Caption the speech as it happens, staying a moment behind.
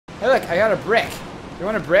Hey, look, I got a brick. You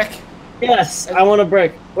want a brick? Yes, I want a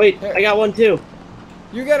brick. Wait, Here. I got one too.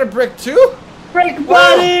 You got a brick too? Brick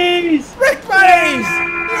buddies! Brick buddies!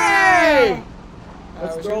 Yay!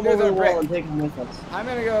 Let's we throw should them do over the the brick. wall and take them with us. I'm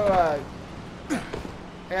gonna go,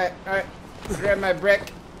 alright. Grab my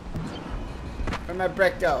brick. Where'd my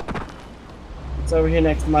brick go? It's over here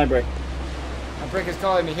next to my brick. My brick is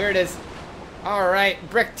calling me. Here it is. Alright,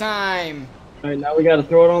 brick time. Alright, now we gotta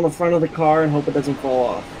throw it on the front of the car and hope it doesn't fall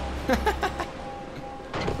off.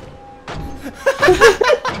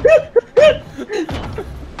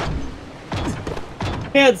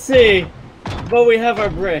 Can't see, but we have our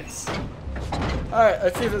bricks. Alright,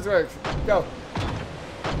 let's see if this works. Go.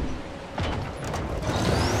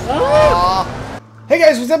 Ah! Hey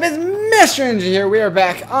guys, what's up? It's Mr. Ninja here. We are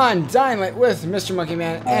back on Dynamite with Mr. Monkey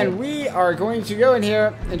Man, and we are going to go in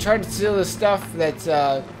here and try to steal the stuff that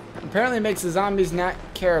apparently makes the zombies not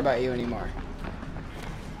care about you anymore.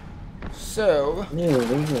 So, Ew,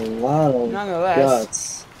 there's a lot of nonetheless,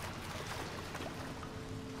 guts.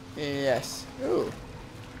 yes. Ooh.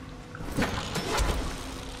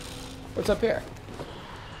 What's up here?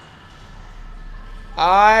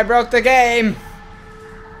 I broke the game.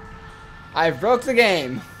 I broke the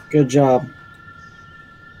game. Good job.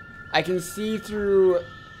 I can see through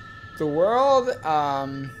the world.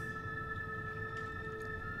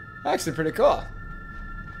 Actually pretty cool.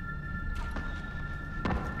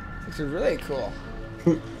 Actually really cool.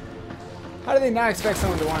 How do they not expect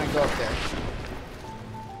someone to want to go up there?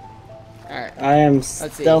 Alright. I am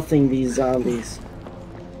see. stealthing these zombies.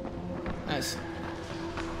 Nice.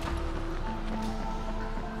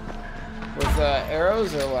 With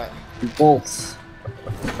arrows or what? Bolts.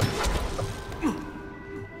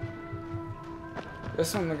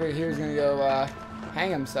 This one look right here is gonna go hang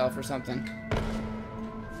himself or something.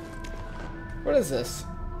 What is this?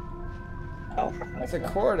 Oh, It's a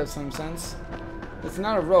cord of some sense. It's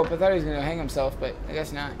not a rope. I thought he was gonna hang himself, but I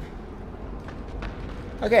guess not.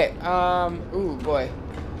 Okay, ooh boy.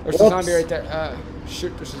 There's a zombie right there.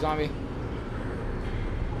 Shoot, there's a zombie.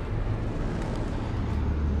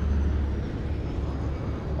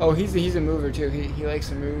 Oh, he's a mover too. He likes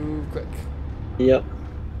to move quick. Yep.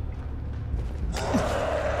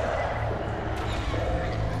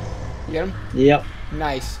 You get him? Yep.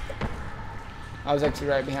 Nice. I was actually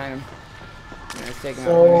right behind him. I was taking out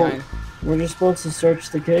So, from behind. we're just supposed to search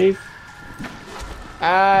the cave?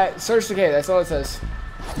 Search the cave, that's all it says.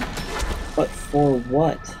 But for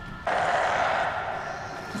what?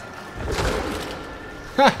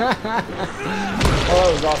 Oh,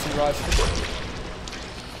 that was awesome, Raj.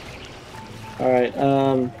 Alright,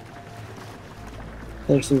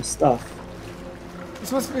 there's some stuff.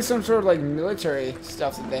 This must be some sort of like military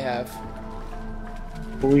stuff that they have.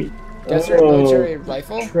 We Desert military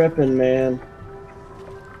rifle? Tripping, man.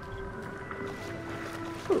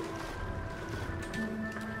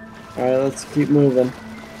 Alright, let's keep moving.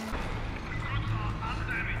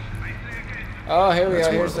 Oh, here we That's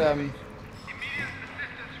go. more Here's of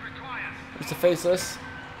it's a faceless.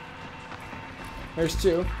 There's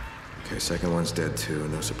two. Okay, second one's dead too.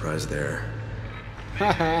 No surprise there.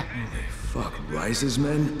 Holy fuck, Rise's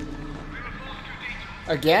men?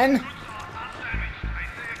 Again?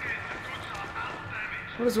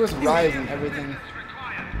 What is with Rise and everything?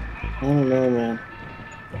 I don't know, man.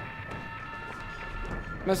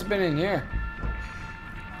 Must have been in here.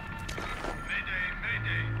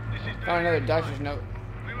 Found another doctor's note.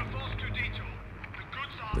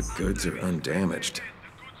 The goods are undamaged.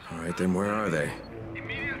 Alright, then where are they?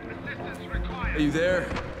 Are you there?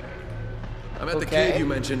 I'm at the Okay. cave you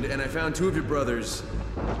mentioned, and I found two of your brothers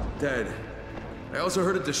dead. I also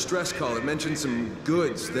heard a distress call that mentioned some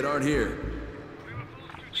goods that aren't here.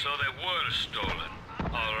 So they were stolen.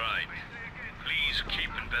 All right. Please keep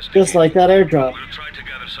investigating. Just like that airdrop. We'll try to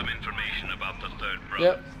gather some information about the third brother.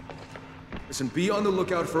 Yep. Listen, be on the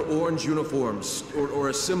lookout for orange uniforms, or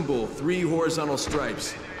a symbol, 3 horizontal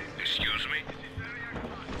stripes. Excuse me?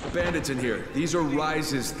 Bandits in here. These are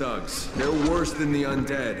Rise's thugs. They're worse than the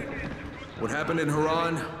undead. What happened in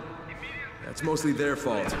Haran? That's mostly their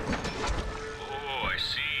fault. Oh, I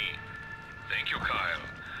see. Thank you, Kyle.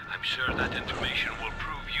 I'm sure that information will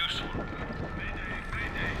prove useful.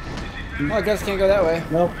 Well, I guess can't go that way.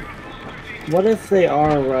 Nope. What if they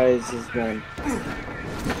are Rise's men?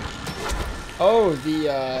 Oh,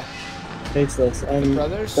 the Faceless. And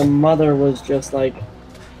brothers? the mother was just like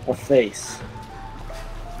a face.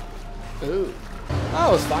 ooh.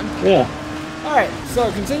 That was fun. Yeah. Alright,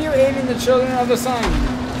 so continue aiding the children of the sun.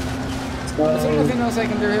 Is there So, anything else I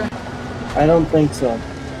can do here? I don't think so.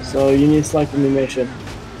 So you need to select a new mission.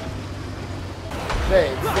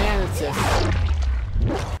 Hey, Vanity.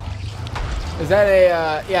 Is that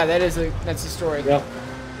a, yeah, that's a story. Yep.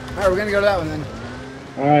 Alright, we're gonna go to that one then.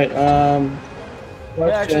 Alright,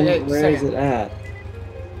 question, actually, hey, where is second. it at?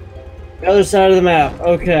 The other side of the map,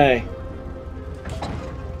 okay.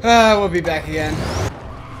 We'll be back again.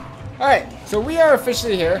 Alright, so we are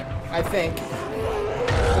officially here, I think.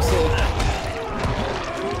 We'll see.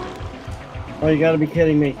 Oh, you gotta be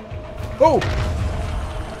kidding me. Oh!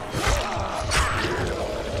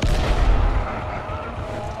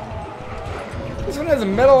 This one has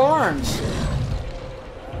metal arms.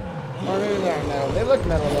 Or maybe they aren't metal. They look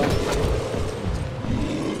metal though.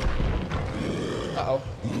 Uh-oh.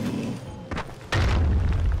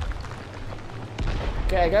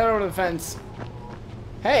 Okay, I got over the fence.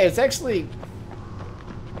 Hey, it's actually...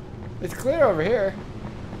 It's clear over here.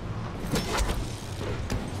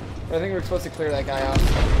 But I think we're supposed to clear that guy off.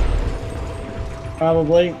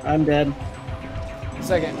 Probably. I'm dead.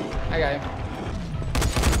 Second. I got him.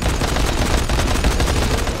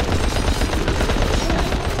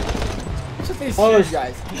 What's with these huge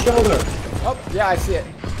guys? Shoulder. Oh, yeah, I see it.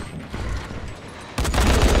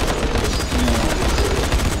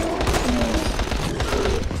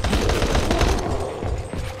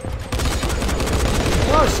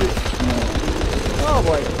 Oh, shoot. Oh,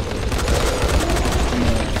 boy.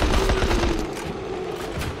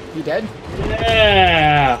 You dead?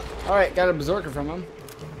 Yeah. Alright, got a berserker from him.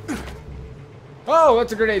 Oh,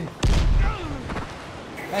 that's a grenade.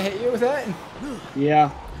 I hit you with that?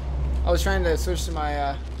 Yeah. I was trying to switch to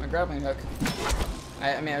my my grappling hook.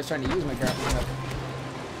 I mean, I was trying to use my grappling hook.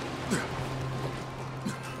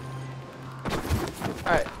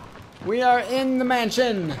 Alright. We are in the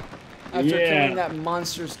mansion. After killing that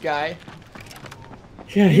monstrous guy.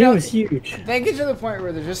 Yeah, he was huge. They get to the point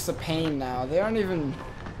where they're just a pain now. They aren't even...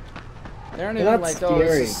 They aren't They're even not like, oh, this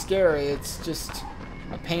scary. is scary. It's just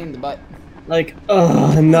a pain in the butt. Like,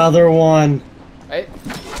 ugh, another one. Right?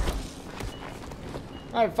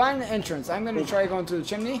 Alright, find the entrance. I'm gonna try going through the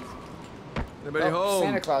chimney. Anybody Oh, home?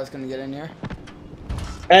 Santa Claus is gonna get in here.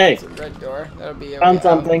 Hey, It's a red door. That'll be a way found out.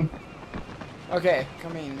 something. Okay,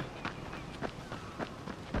 come in.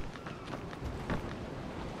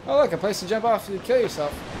 Oh look, a place to jump off to kill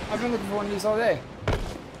yourself. I've been looking for one of these all day.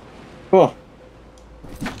 Cool.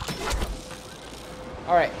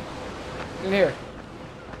 Alright. In here.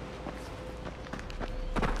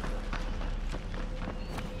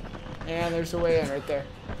 And there's a way in right there.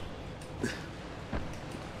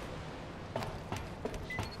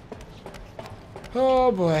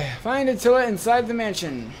 Oh boy. Find Attila inside the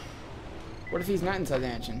mansion. What if he's not inside the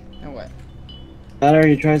mansion? Then what? That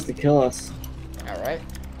already tries to kill us. Alright.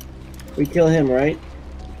 We kill him, right?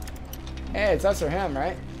 Hey, it's us or him,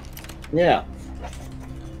 right? Yeah.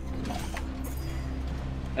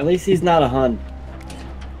 At least he's not a Hun.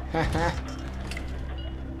 Haha.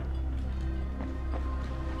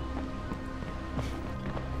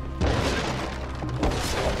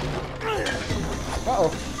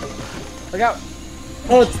 Uh-oh. Look out.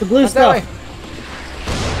 Oh, it's the blue Not that way. stuff.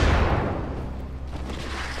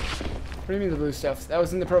 What do you mean the blue stuff? That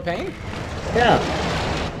was in the propane? Yeah.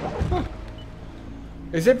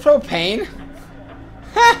 Is it propane?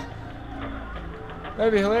 Ha!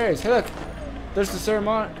 That'd be hilarious. Hey, look. There's the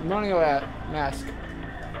ceremonial mask.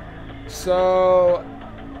 So...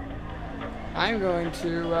 I'm going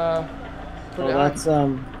to, put it Well, on. that's,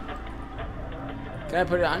 Can I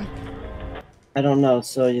put it on? I don't know.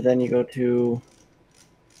 So then you go to...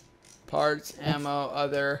 Parts, ammo,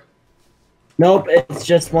 other... Nope, it's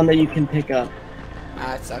just one that you can pick up. Ah,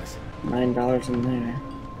 that sucks. $9 in there.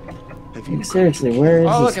 Have you Seriously, where is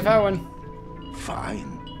Oh, this? look, I found one.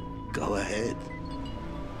 Fine. Go ahead.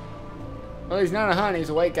 Well, he's not a Hun, he's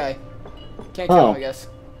a white guy. Can't kill him, I guess.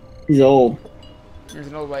 He's old. There's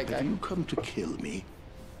an old white Have guy. you come to kill me?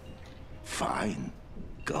 Fine.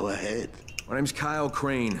 Go ahead. My name's Kyle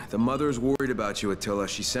Crane. The mother's worried about you, Attila.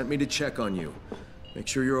 She sent me to check on you. Make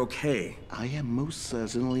sure you're okay. I am most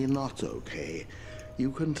certainly not okay.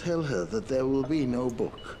 You can tell her that there will be no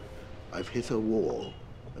book. I've hit a wall.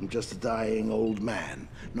 I'm just a dying old man,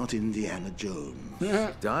 not Indiana Jones.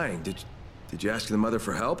 Dying? Did you ask the mother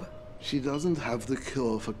for help? She doesn't have the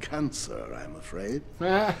cure for cancer, I'm afraid.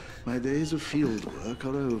 My days of field work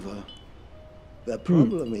are over. The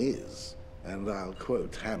problem is, and I'll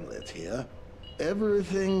quote Hamlet here,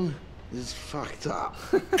 everything is fucked up.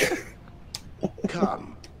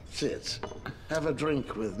 Come, sit. Have a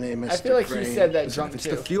drink with me, Mr. I feel like he Crane. said that Listen, drunk if it's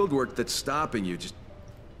too. the field work that's stopping you, just...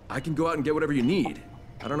 I can go out and get whatever you need.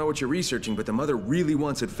 I don't know what you're researching, but the mother really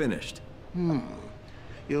wants it finished.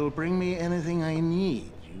 You'll bring me anything I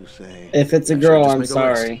need, you say? If it's a Actually, girl, just I'm make a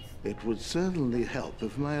list. sorry. It would certainly help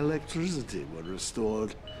if my electricity were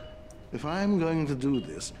restored. If I'm going to do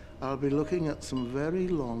this, I'll be looking at some very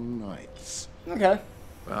long nights. Okay.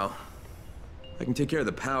 Well, I can take care of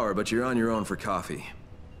the power, but you're on your own for coffee.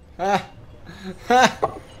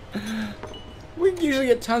 We usually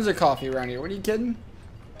get tons of coffee around here. What are you kidding?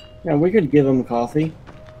 Yeah, we could give him coffee.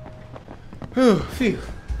 Whew, phew.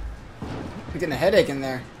 I'm getting a headache in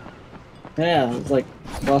there. Yeah, it's like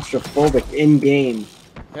claustrophobic in game.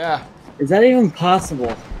 Yeah. Is that even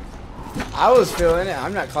possible? I was feeling it.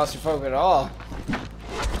 I'm not claustrophobic at all.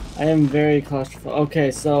 I am very claustrophobic.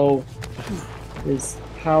 Okay, so his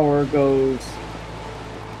power goes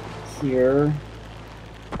here.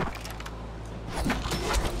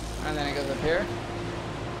 And then it goes up here.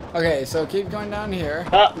 Okay, so keep going down here.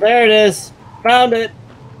 Ah, there it is. Found it.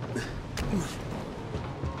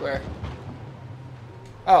 Where?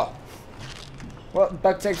 Oh. Well,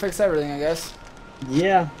 duct tape fixed everything, I guess.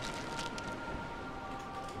 Yeah.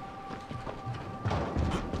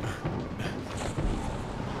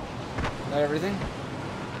 Is that everything?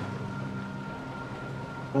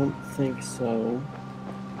 Don't think so.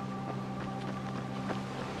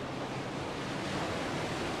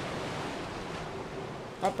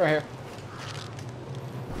 Up right here.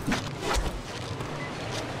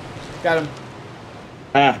 Got him.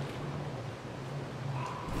 Ah.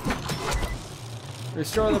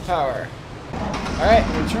 Restore the power. Alright,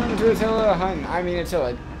 return to Attila Hun. I mean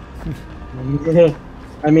Attila.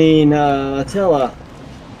 I mean, Attila.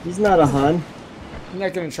 He's not a Hun. I'm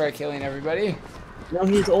not gonna try killing everybody. No,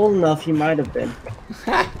 he's old enough, he might have been.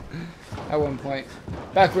 At one point.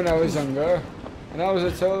 Back when I was younger. And I was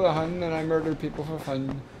Attila Hun and I murdered people for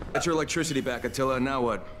fun. Got your electricity back, Attila. Now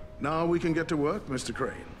what? Now we can get to work, Mr.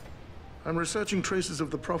 Crane. I'm researching traces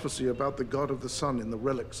of the prophecy about the god of the sun in the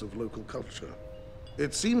relics of local culture.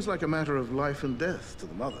 It seems like a matter of life and death to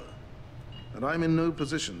the mother, and I'm in no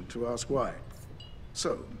position to ask why.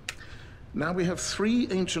 So, now we have 3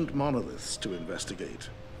 ancient monoliths to investigate.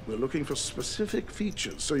 We're looking for specific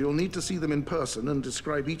features, so you'll need to see them in person and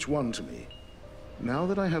describe each one to me. Now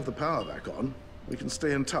that I have the power back on, we can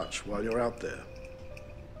stay in touch while you're out there.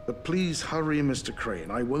 But please hurry, Mr.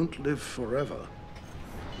 Crane. I won't live forever.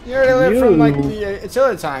 You already lived from like the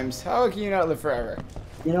Attila times. How can you not live forever?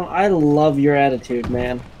 You know, I love your attitude,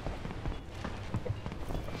 man.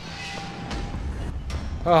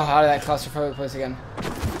 Oh, out of that claustrophobic place again.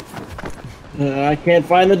 I can't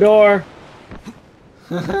find the door.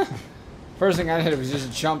 First thing I did was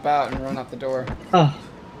just jump out and run out the door. Oh,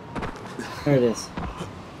 there it is.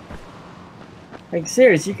 Like,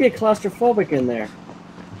 serious, you get claustrophobic in there.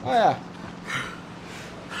 Oh yeah.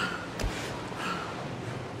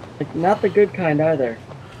 Like, not the good kind either.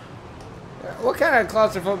 What kind of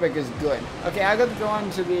claustrophobic is good? Okay, I got to go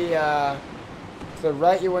on to the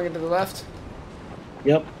right. You're going to the left.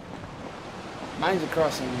 Yep. Mine's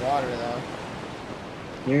across some water though.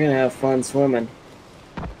 You're gonna have fun swimming.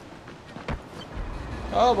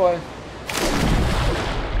 Oh boy.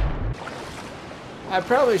 I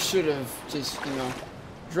probably should have just, you know,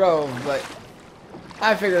 drove, but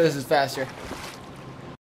I figure this is faster.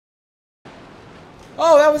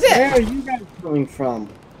 Oh, that was it! Where are you guys coming from?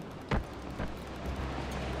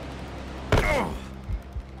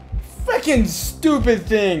 Frickin' stupid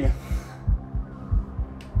thing!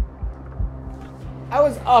 I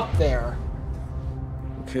was up there.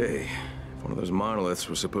 Okay. If one of those monoliths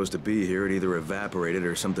was supposed to be here, it either evaporated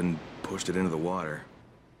or something pushed it into the water.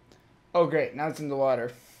 Oh great, now it's in the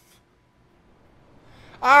water.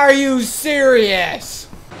 Are you serious?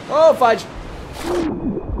 Oh fudge!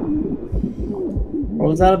 What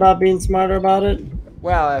was that about being smarter about it?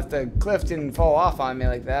 Well, if the cliff didn't fall off on me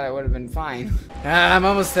like that, I would have been fine. I'm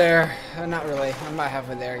almost there. Not really. I'm about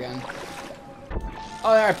halfway there again.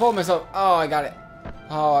 Oh, there, I pulled myself. Oh, I got it.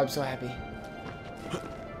 Oh, I'm so happy.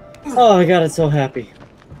 Oh, I got it so happy.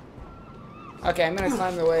 Okay, I'm gonna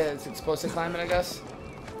climb the way it's supposed to climb it, I guess.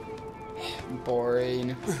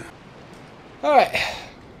 Boring. Alright.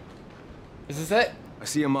 Is this it? I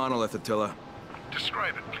see a monolith, Attila.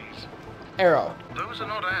 Describe it, please. Arrow. Those are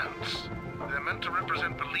not ants. They're meant to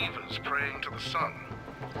represent believers praying to the sun.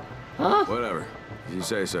 Huh? Whatever. If you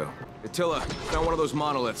say so. Attila, found one of those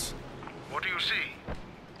monoliths. What do you see?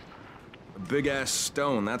 A big-ass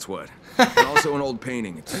stone, that's what. And also an old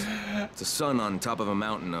painting. It's a sun on top of a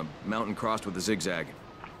mountain crossed with a zigzag.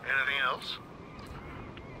 Anything else?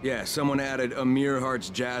 Yeah, someone added Amir Heart's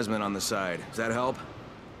jasmine on the side. Does that help?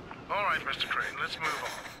 All right, Mr. Crane, let's move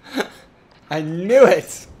on. I knew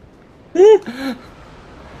it!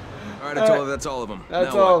 Alright, Attila, that's all of them.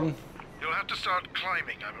 That's now all. what? You'll have to start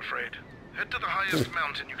climbing, I'm afraid. Head to the highest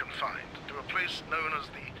mountain you can find, to a place known as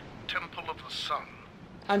the Temple of the Sun.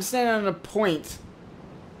 I'm standing on a point.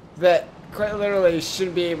 that quite literally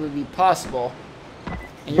shouldn't be able to be possible.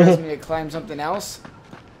 And you asked me to climb something else?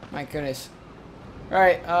 My goodness.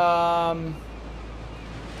 Alright, I'll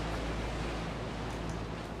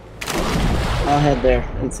head there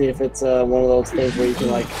and see if it's one of those things where you can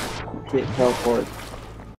like get teleport.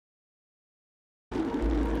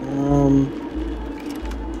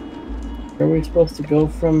 Where are we supposed to go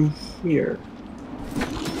from here?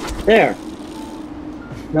 There!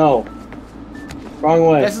 No. Wrong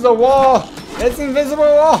way. this is a wall! It's an invisible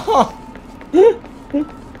wall!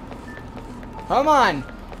 Come on!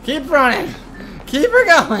 Keep running! Keep her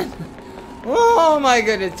going! Oh my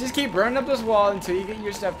goodness, just keep running up this wall until you get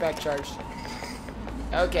your stuff back charged.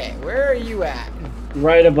 Okay, where are you at?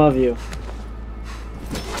 Right above you.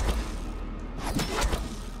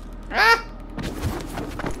 Ah!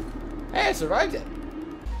 Hey, I survived it.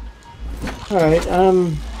 Alright,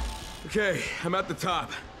 Okay, I'm at the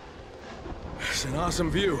top. It's an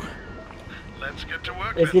awesome view. Let's get to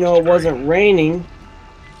work. if then, you know it Mr. wasn't raining,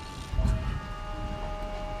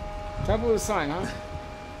 Temple of the Sun, huh?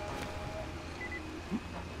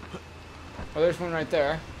 Oh, there's one right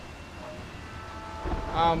there.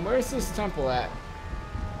 Where's this temple at?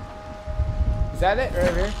 Is that it? Right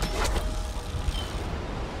over here?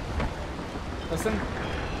 Listen.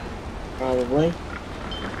 probably.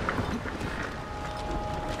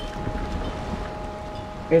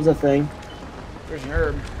 Here's a thing. There's an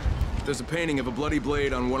herb. There's a painting of a bloody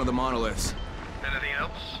blade on one of the monoliths. Anything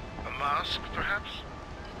else? A mask, perhaps?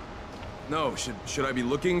 No, should I be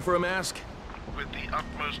looking for a mask? With the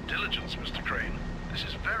utmost diligence, Mr. Crane. This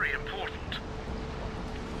is very important.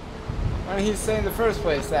 Why didn't he say in the first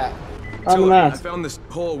place that? On the Attila, I mask. found this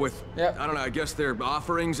hole with, Yep. I don't know, I guess they're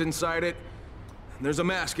offerings inside it. And there's a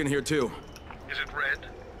mask in here too. Is it red?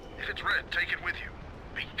 If it's red, take it with you.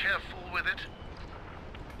 Be careful with it.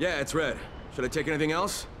 Yeah, it's red. Should I take anything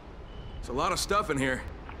else? There's a lot of stuff in here.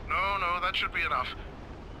 No, that should be enough.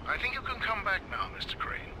 I think you can come back now, Mr.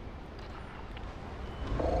 Crane.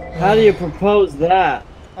 How do you propose that?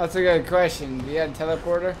 That's a good question. Do you have a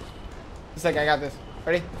teleporter? It's like, I got this.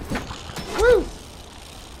 Ready? Woo!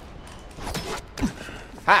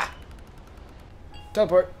 Ha!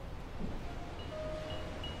 Teleport.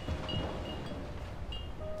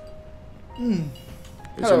 Here's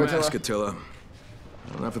Hello, your Attila. mask, Attila.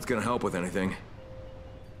 I don't know if it's gonna help with anything.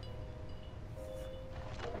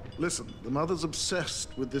 Listen, the Mother's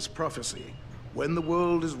obsessed with this prophecy. When the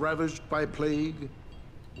world is ravaged by plague,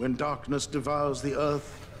 when darkness devours the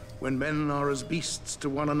earth, when men are as beasts to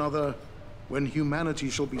one another, when humanity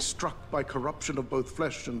shall be struck by corruption of both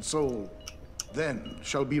flesh and soul, then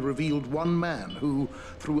shall be revealed one man who,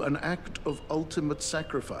 through an act of ultimate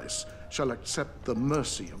sacrifice, shall accept the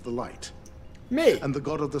mercy of the light. Me! And the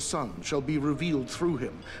God of the Sun shall be revealed through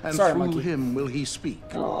him, and Sorry, through monkey. him will he speak.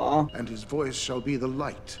 Aww. And his voice shall be the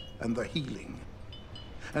light and the healing.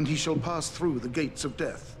 And he shall pass through the gates of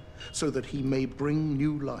death, so that he may bring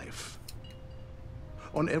new life.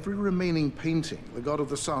 On every remaining painting, the God of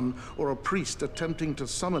the Sun, or a priest attempting to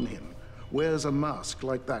summon him, wears a mask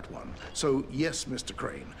like that one. So yes, Mr.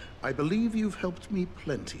 Crane, I believe you've helped me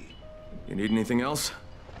plenty. You need anything else?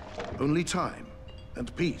 Only time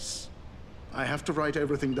and peace. I have to write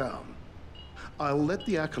everything down. I'll let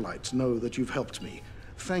the Acolytes know that you've helped me.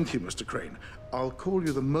 Thank you, Mr. Crane. I'll call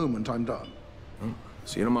you the moment I'm done.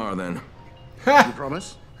 See you tomorrow then. You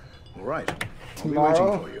promise? All right. I'll be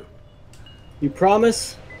Tomorrow? waiting for you. You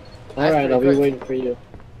promise? That's Alright, pretty I'll be quick. waiting for you.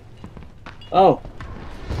 Oh.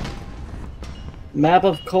 Map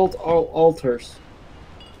of cult altars.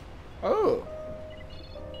 Oh.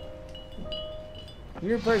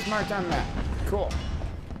 New place marked on map. Cool.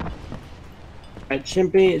 At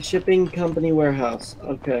shipping company warehouse.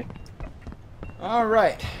 Okay.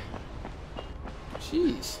 Alright.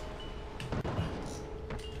 Jeez.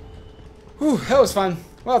 Whew, that was fun.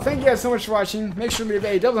 Well, thank you guys so much for watching. Make sure to leave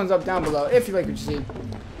a double thumbs up down below if you like what you see.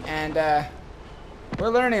 And, we're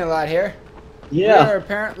learning a lot here. We Yeah. are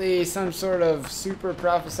apparently some sort of super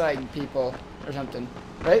prophesying people or something.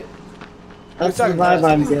 Right? That's the talking about vibe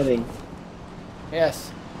us. I'm getting.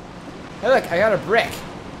 Yes. Hey, look, I got a brick.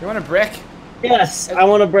 You want a brick? Yes, I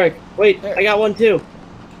want a brick. Wait, Here. I got one too.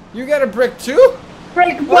 You got a brick too?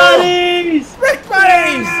 Brick buddies! Brick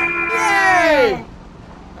buddies! Yay!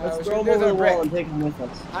 Let's we throw should them do over the the brick. wall and take them with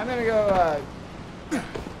us. I'm gonna go,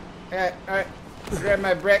 alright. Grab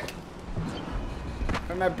my brick.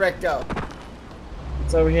 Where'd my brick go?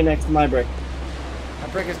 It's over here next to my brick. My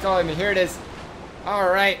brick is calling me. Here it is.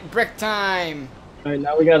 Alright, brick time. Alright,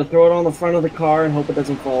 now we gotta throw it on the front of the car and hope it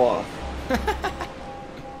doesn't fall off.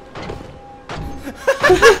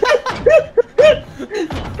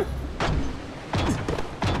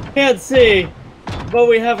 Can't see, but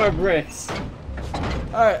we have our bricks.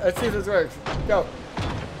 Alright, let's see if this works. Go.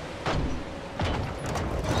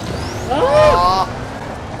 Ah!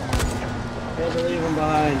 Can't leave him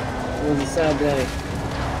behind. It was a sad day.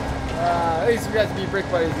 At least we got to be brick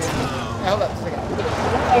buddies. Yeah, hold up, just a second.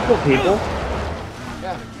 Local people.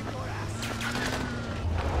 Yeah.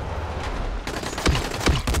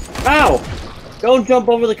 Ow! Don't jump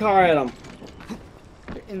over the car at him.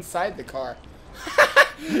 You're inside the car.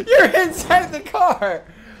 You're inside the car!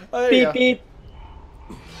 Oh, there you go. Beep beep.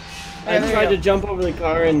 Yeah, I there tried you to go. jump over the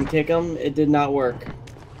car and kick him. It did not work.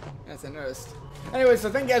 That's a noticed. Anyway,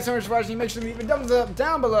 so thank you guys so much for watching. Make sure to leave a thumbs up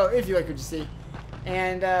down below if you like what you see.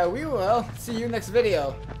 And we will see you next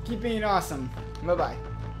video. Keep being awesome. Bye-bye.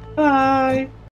 Bye.